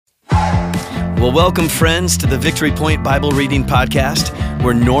Well, welcome, friends, to the Victory Point Bible Reading Podcast,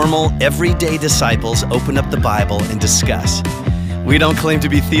 where normal, everyday disciples open up the Bible and discuss. We don't claim to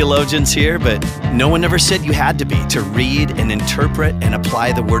be theologians here, but no one ever said you had to be to read and interpret and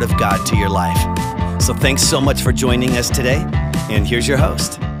apply the Word of God to your life. So thanks so much for joining us today, and here's your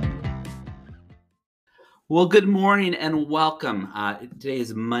host. Well, good morning and welcome. Today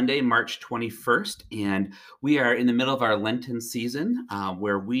is Monday, March 21st, and we are in the middle of our Lenten season,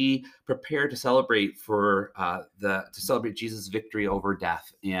 where we prepare to celebrate celebrate Jesus' victory over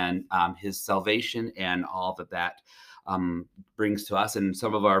death and his salvation and all that brings to us. And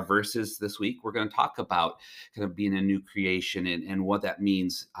some of our verses this week, we're going to talk about kind of being a new creation and what that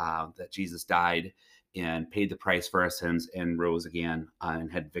means, that Jesus died and paid the price for our sins and rose again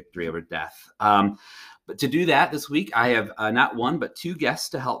and had victory over death. But to do that this week, I have not one, but two guests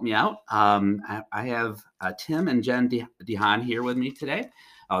to help me out. I have Tim and Jen DeHaan here with me today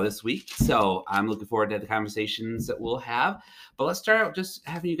this week. So I'm looking forward to the conversations that we'll have. But let's start out just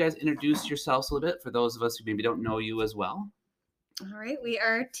having you guys introduce yourselves a little bit for those of us who maybe don't know you as well. All right. We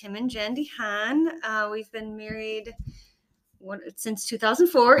are Tim and Jen DeHaan. We've been married since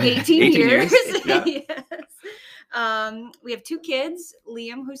 2004, 18 years. Yeah. Yes. We have two kids,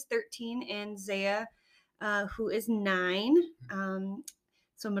 Liam, who's 13, and Zaya, who is 9.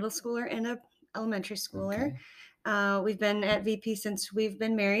 So middle schooler and a elementary schooler. Okay. We've been at VP since we've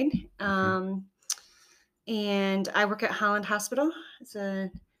been married. And I work at Holland Hospital. It's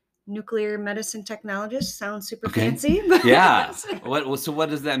a nuclear medicine technologist. Sounds super fancy. But yeah. So what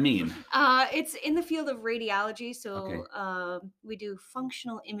does that mean? It's in the field of radiology. So we do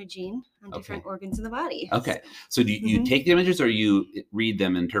functional imaging on different organs in the body. Okay. So do you take the images or you read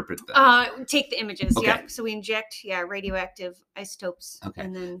them, interpret them? Take the images. Okay. Yep. So we inject radioactive isotopes. Okay.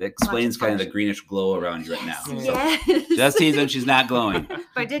 And then that explains kind of the greenish glow around you right now. Yes. So just season, she's not glowing. But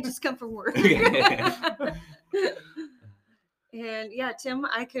I did just come from work. And Tim,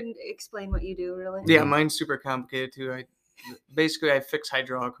 I can explain what you do, really. Yeah, mine's super complicated too. I fix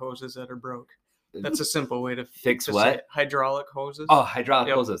hydraulic hoses that are broke. That's a simple way to fix what? Hydraulic hoses. Oh,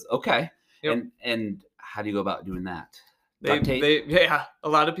 hydraulic hoses. Okay. Yep. And how do you go about doing that? Duct tape? A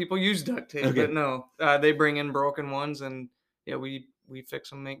lot of people use duct tape, but no, they bring in broken ones, and we fix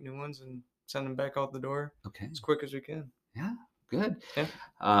them, make new ones, and send them back out the door. Okay. As quick as we can. Yeah. Good.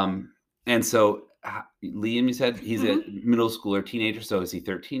 Yeah. And so Liam, you said he's a middle schooler, teenager. So is he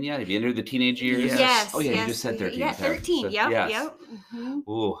 13 yet? Have you entered the teenage years? Yes. Oh yeah, you just said 13. Yeah, 13. So, yep. Yes. Yep.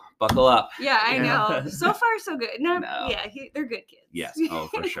 Mm-hmm. Ooh, buckle up. Yeah, I know. So far, so good. No. Yeah, they're good kids. Yes. Oh,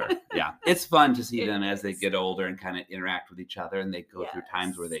 for sure. Yeah, it's fun to see them as they get older and kind of interact with each other, and they go through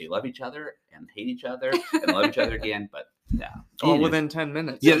times where they love each other and hate each other and love each other again. But all within 10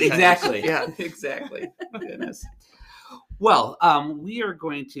 minutes. Yeah, exactly. Yeah, exactly. Oh, goodness. Well, we are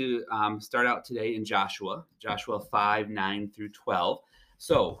going to start out today in Joshua 5, 9 through 12.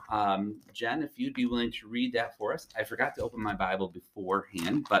 So, Jen, if you'd be willing to read that for us. I forgot to open my Bible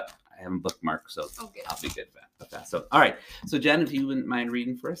beforehand, but I have a bookmark, so I'll be good with that. So, all right. So, Jen, if you wouldn't mind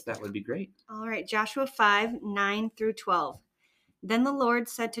reading for us, that would be great. All right. Joshua 5, 9 through 12. Then the Lord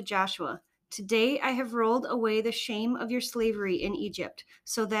said to Joshua, "Today I have rolled away the shame of your slavery in Egypt,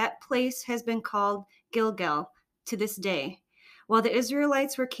 so that place has been called Gilgal to this day. While the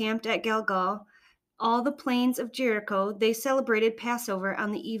Israelites were camped at Gilgal, all the plains of Jericho, they celebrated Passover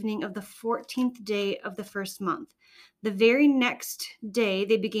on the evening of the 14th day of the first month. The very next day,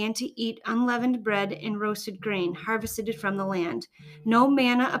 they began to eat unleavened bread and roasted grain, harvested from the land. No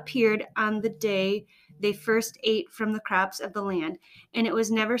manna appeared on the day they first ate from the crops of the land, and it was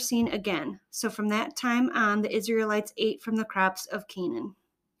never seen again. So from that time on, the Israelites ate from the crops of Canaan."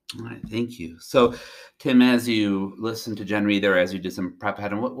 All right, thank you. So, Tim, as you listened to Jen read there, as you did some prep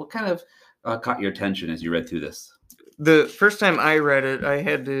ahead, what kind of caught your attention as you read through this? The first time I read it, I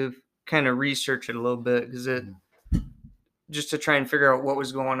had to kind of research it a little bit just to try and figure out what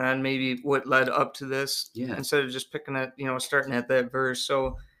was going on, maybe what led up to this, instead of just picking at, starting at that verse.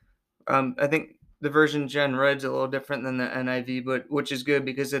 So, I think the version Jen read's a little different than the NIV, but which is good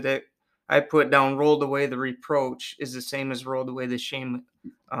because I put down rolled away the reproach is the same as rolled away the shame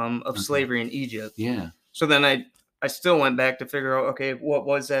of slavery in Egypt. Yeah. So then I still went back to figure out, what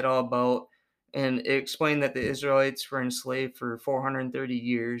was that all about? And it explained that the Israelites were enslaved for 430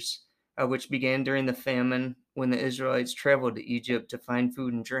 years, which began during the famine when the Israelites traveled to Egypt to find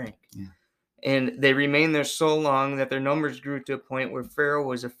food and drink. Yeah. And they remained there so long that their numbers grew to a point where Pharaoh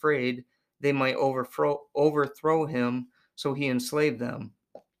was afraid they might overthrow him, so he enslaved them.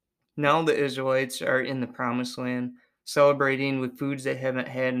 Now the Israelites are in the promised land, celebrating with foods they haven't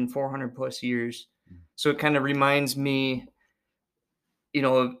had in 400 plus years. So it kind of reminds me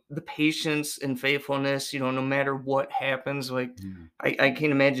the patience and faithfulness, no matter what happens, like I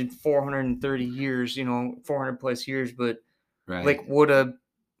can't imagine 430 years, 400 plus years, but like what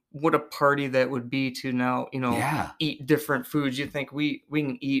a party that would be to now, eat different foods. You think we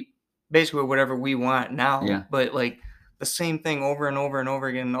can eat basically whatever we want now, but like the same thing over and over and over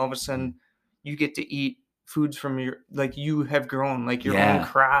again. And all of a sudden you get to eat foods from like you have grown, like your own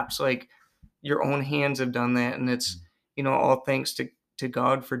crops, like your own hands have done that. And it's, all thanks to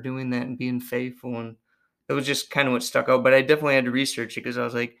God for doing that and being faithful. And it was just kind of what stuck out, but I definitely had to research it because I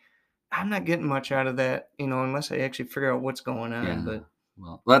was like, I'm not getting much out of that, unless I actually figure out what's going on. But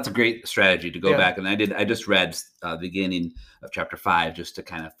well, that's a great strategy to go back. And I just read the beginning of chapter 5 just to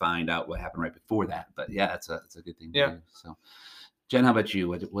kind of find out what happened right before that. But it's a good thing to do. So, Jen, how about you?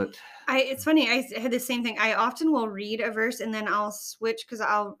 What? It's funny. I had the same thing. I often will read a verse and then I'll switch because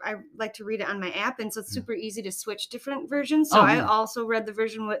I like to read it on my app, and so it's super easy to switch different versions. So I also read the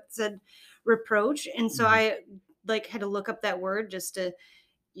version what said reproach, and so I like had to look up that word just to,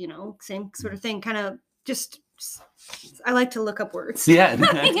 same sort of thing. Kind of just. I like to look up words. Yeah.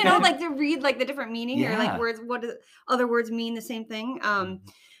 Like to read like the different meaning or like words. What do other words mean the same thing?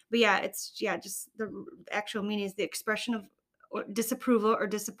 But it's just the actual meaning is the expression of disapproval or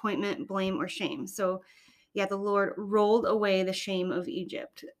disappointment, blame or shame. So the Lord rolled away the shame of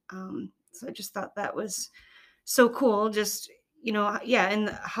Egypt. So I just thought that was so cool. Just, and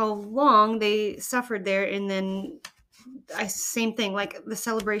how long they suffered there. And then same thing, like the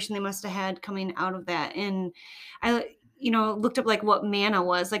celebration they must have had coming out of that. And I, looked up like what manna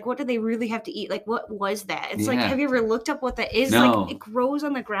was, like what did they really have to eat? Like what was that? It's like, have you ever looked up what that is? No. Like it grows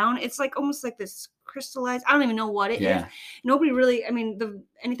on the ground. It's like almost like this crystallized, I don't even know what it is. Nobody really, anything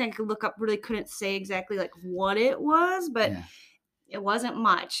I could look up really couldn't say exactly like what it was, but it wasn't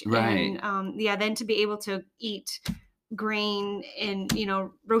much. Right. And then to be able to eat grain and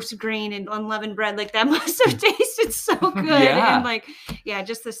roasted grain and unleavened bread, like that must have tasted so good. And like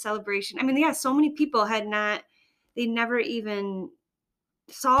just the celebration. So many people they never even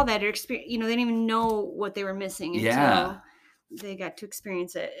saw that or experience, they didn't even know what they were missing until they got to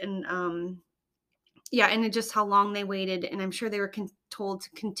experience it. And and it just how long they waited, and I'm sure they were told to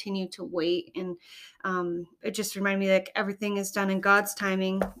continue to wait. And it just reminded me like everything is done in God's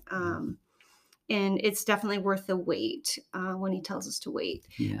timing. And it's definitely worth the wait when he tells us to wait.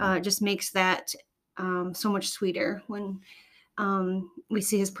 It just makes that so much sweeter when we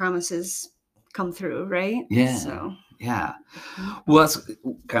see his promises come through, right? So. Well, that's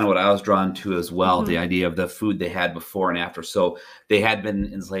kind of what I was drawn to as well, the idea of the food they had before and after. So they had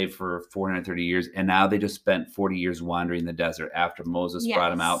been enslaved for 430 years, and now they just spent 40 years wandering the desert after Moses brought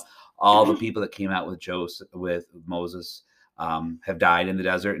them out. All the people that came out with Moses have died in the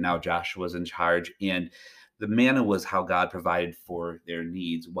desert, and now Joshua's in charge. And the manna was how God provided for their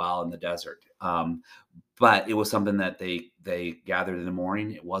needs while in the desert. But it was something that they gathered in the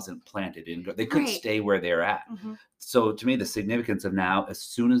morning. It wasn't planted. They couldn't stay where they're at. So to me, the significance of now, as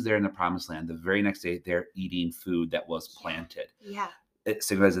soon as they're in the promised land, the very next day, they're eating food that was planted. It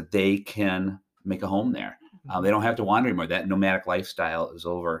signifies that they can make a home there. They don't have to wander anymore. That nomadic lifestyle is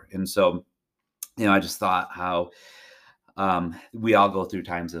over. And so, I just thought how we all go through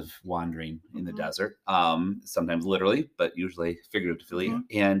times of wandering in the desert, sometimes literally, but usually figuratively.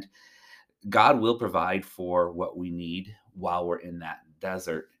 And God will provide for what we need while we're in that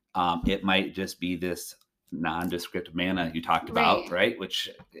desert. It might just be this nondescript manna you talked about, right? Which,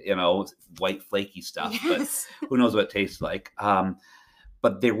 white flaky stuff, but who knows what it tastes like.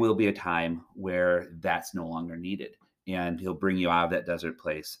 But there will be a time where that's no longer needed. And he'll bring you out of that desert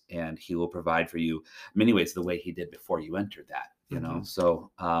place, and he will provide for you in many ways the way he did before you entered that,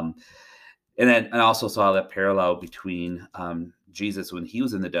 So, and then I also saw that parallel between Jesus when he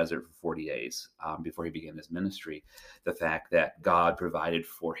was in the desert for 40 days before he began his ministry, the fact that God provided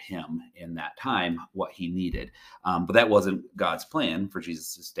for him in that time what he needed. But that wasn't God's plan for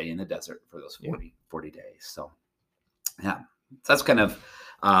Jesus to stay in the desert for those 40 days. So, so that's kind of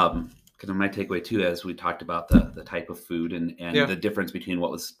my takeaway too, as we talked about the type of food and the difference between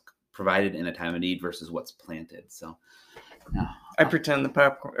what was provided in a time of need versus what's planted. So I pretend the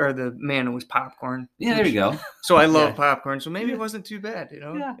popcorn or the manna was popcorn. Yeah, there you go. So I love popcorn, so maybe it wasn't too bad,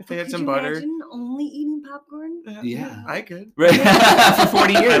 if they had some butter. Imagine only eating popcorn? I could. Right. For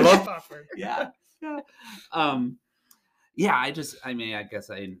 40 years. I love popcorn. I guess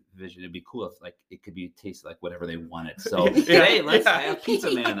I envision it'd be cool if like it could be tasted like whatever they wanted. So hey, let's have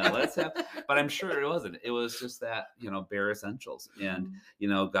pizza manna. But I'm sure it wasn't. It was just that, bare essentials. And,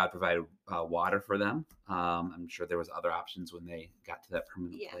 God provided water for them. I'm sure there was other options when they got to that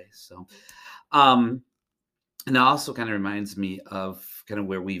permanent place. So, And it also kind of reminds me of kind of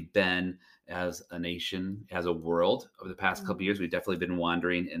where we've been as a nation, as a world over the past couple of years. We've definitely been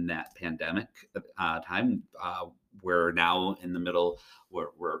wandering in that pandemic time. We're now in the middle.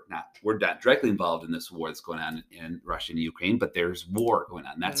 We're not directly involved in this war that's going on in Russia and Ukraine, but there's war going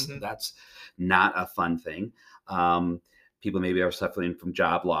on. That's not a fun thing. People maybe are suffering from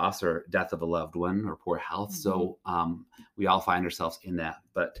job loss or death of a loved one or poor health. So we all find ourselves in that.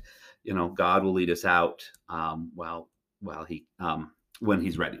 But God will lead us out while he when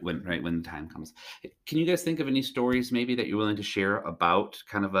he's ready, when the time comes. Can you guys think of any stories maybe that you're willing to share about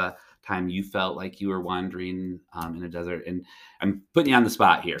kind of a time you felt like you were wandering in a desert? And I'm putting you on the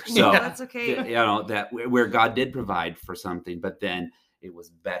spot here, so that's okay. That where God did provide for something, but then it was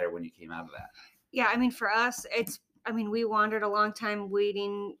better when you came out of that. Yeah, I mean, for us, we wandered a long time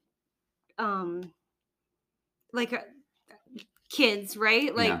waiting, like kids,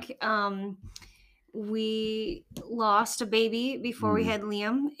 right? Like, we lost a baby before we had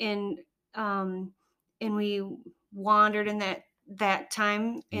Liam, and we wandered in that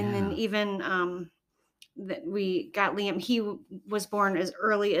time, and then even that we got Liam, he was born as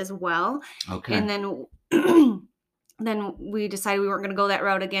early as well. Okay. And then we decided we weren't going to go that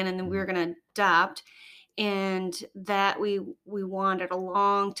route again, and then we were going to adopt. And that we wandered a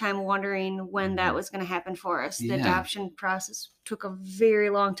long time wondering when that was going to happen for us. The adoption process took a very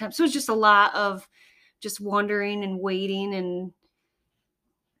long time. So it was just a lot of just wondering and waiting and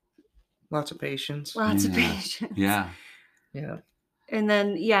lots of patience. Yeah. And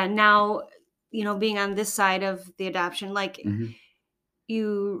then, now, being on this side of the adoption, like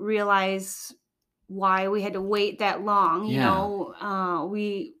you realize why we had to wait that long.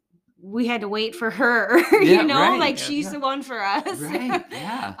 We had to wait for her, right. She's the one for us. Right.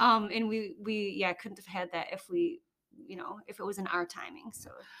 Yeah. And we couldn't have had that if we, if it was in our timing. So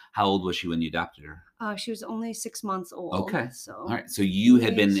how old was she when you adopted her? She was only 6 months old. Okay. So all right. So you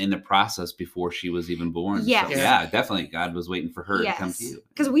had been in the process before she was even born. Yes. So, yeah, definitely. God was waiting for her to come to you.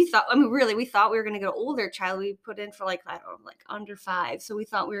 Because we thought we were going to get an older child. We put in for under 5. So we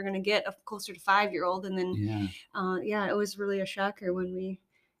thought we were going to get a closer to 5-year-old. And then, it was really a shocker when we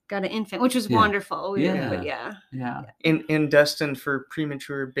got an infant, which was wonderful. And destined for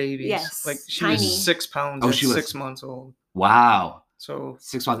premature babies. Yes. Like she was 6 pounds at 6 months old. Wow. So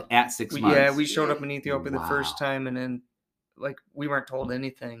 6 months at 6 months. Yeah, we showed up in Ethiopia the first time, and then we weren't told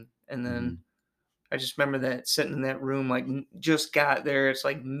anything. And then I just remember that sitting in that room, just got there. It's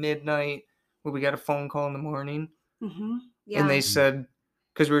like midnight. We got a phone call in the morning. Mm-hmm. Yeah. And they said,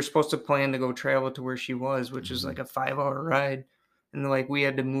 because we were supposed to plan to go travel to where she was, which is like a 5-hour ride. And we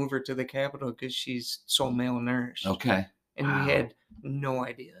had to move her to the capital because she's so malnourished. Okay. And we had no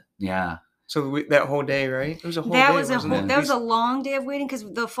idea. Yeah. So that whole day, right? It was a whole day. That was a long day of waiting, because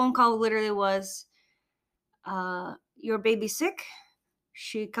the phone call literally was, your baby's sick.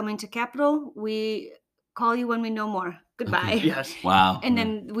 She coming to capital. We call you when we know more. Goodbye. Okay. Yes. Wow. And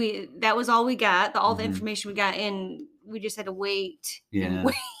then that was all we got. All the information we got, and we just had to wait. Yeah.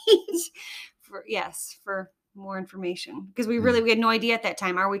 Wait for more information, because we had no idea at that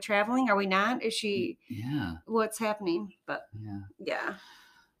time. Are we traveling? Are we not? Is she? Yeah. What's happening? But yeah.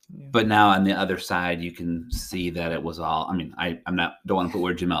 But now on the other side, you can see that it was all. I mean, don't want to put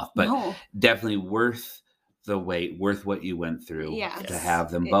words in your mouth, but definitely worth the wait, worth what you went through to have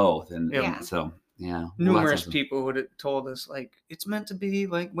them both, and so numerous people would have told us it's meant to be,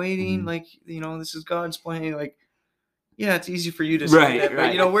 waiting, this is God's plan, yeah, it's easy for you to say that,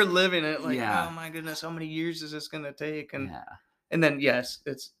 but we're living it. Oh my goodness, how many years is this gonna take? And then yes,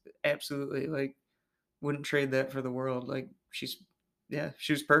 it's absolutely wouldn't trade that for the world. She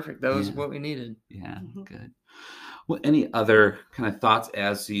was perfect. That was what we needed. Yeah, good. Well, any other kind of thoughts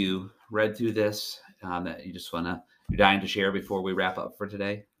as you read through this that you're dying to share before we wrap up for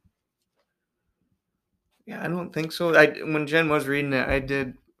today? Yeah, I don't think so. When Jen was reading it, I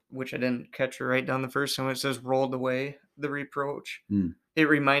did, which I didn't catch her right down the first time. It says rolled away the reproach. It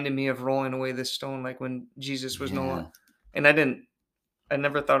reminded me of rolling away the stone, when Jesus was no longer. And I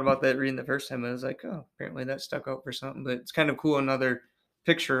never thought about that reading the first time. I was like, oh, apparently that stuck out for something. But it's kind of cool. Another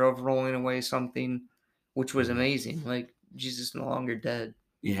picture of rolling away something, which was amazing. Jesus no longer dead.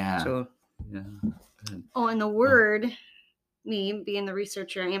 Yeah. So yeah. Good. Oh, and the word, me being the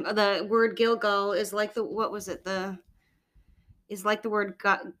researcher I am, the word Gilgal is like the word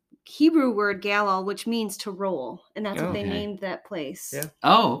Hebrew word Galal, which means to roll, and that's what they named that place. Yeah.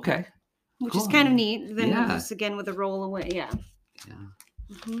 Oh, okay. Which is kind of neat. Then just again with the roll away. Yeah. Yeah.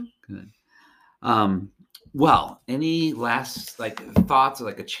 Mm-hmm. Good. Well, any last thoughts or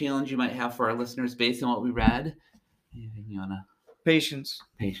a challenge you might have for our listeners based on what we read? Anything you wanna? Patience.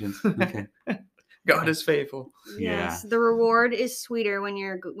 Okay. God is faithful. Yes, the reward is sweeter when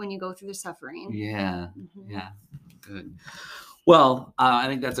you go through the suffering. Yeah, yeah, good. Well, I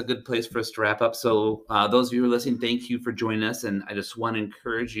think that's a good place for us to wrap up. So those of you who are listening, thank you for joining us. And I just want to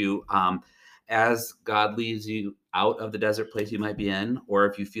encourage you, as God leads you out of the desert place you might be in, or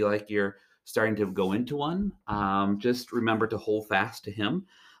if you feel like you're starting to go into one, just remember to hold fast to him,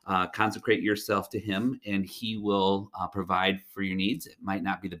 consecrate yourself to him, and he will provide for your needs. It might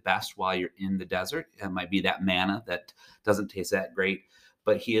not be the best while you're in the desert. It might be that manna that doesn't taste that great,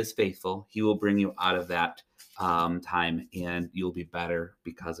 but he is faithful. He will bring you out of that time, and you'll be better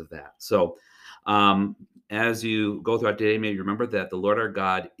because of that. So as you go throughout today, maybe remember that the Lord our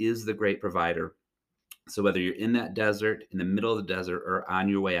God is the great provider. So whether you're in that desert, in the middle of the desert, or on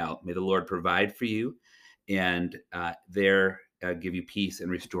your way out, may the Lord provide for you and give you peace and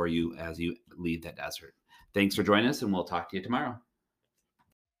restore you as you leave that desert. Thanks for joining us, and we'll talk to you tomorrow.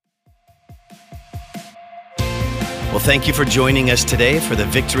 Well, thank you for joining us today for the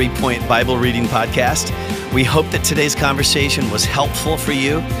Victory Point Bible Reading Podcast. We hope that today's conversation was helpful for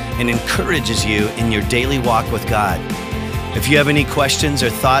you and encourages you in your daily walk with God. If you have any questions or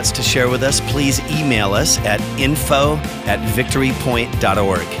thoughts to share with us, please email us at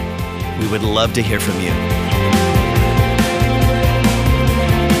info@victorypoint.org. We would love to hear from you.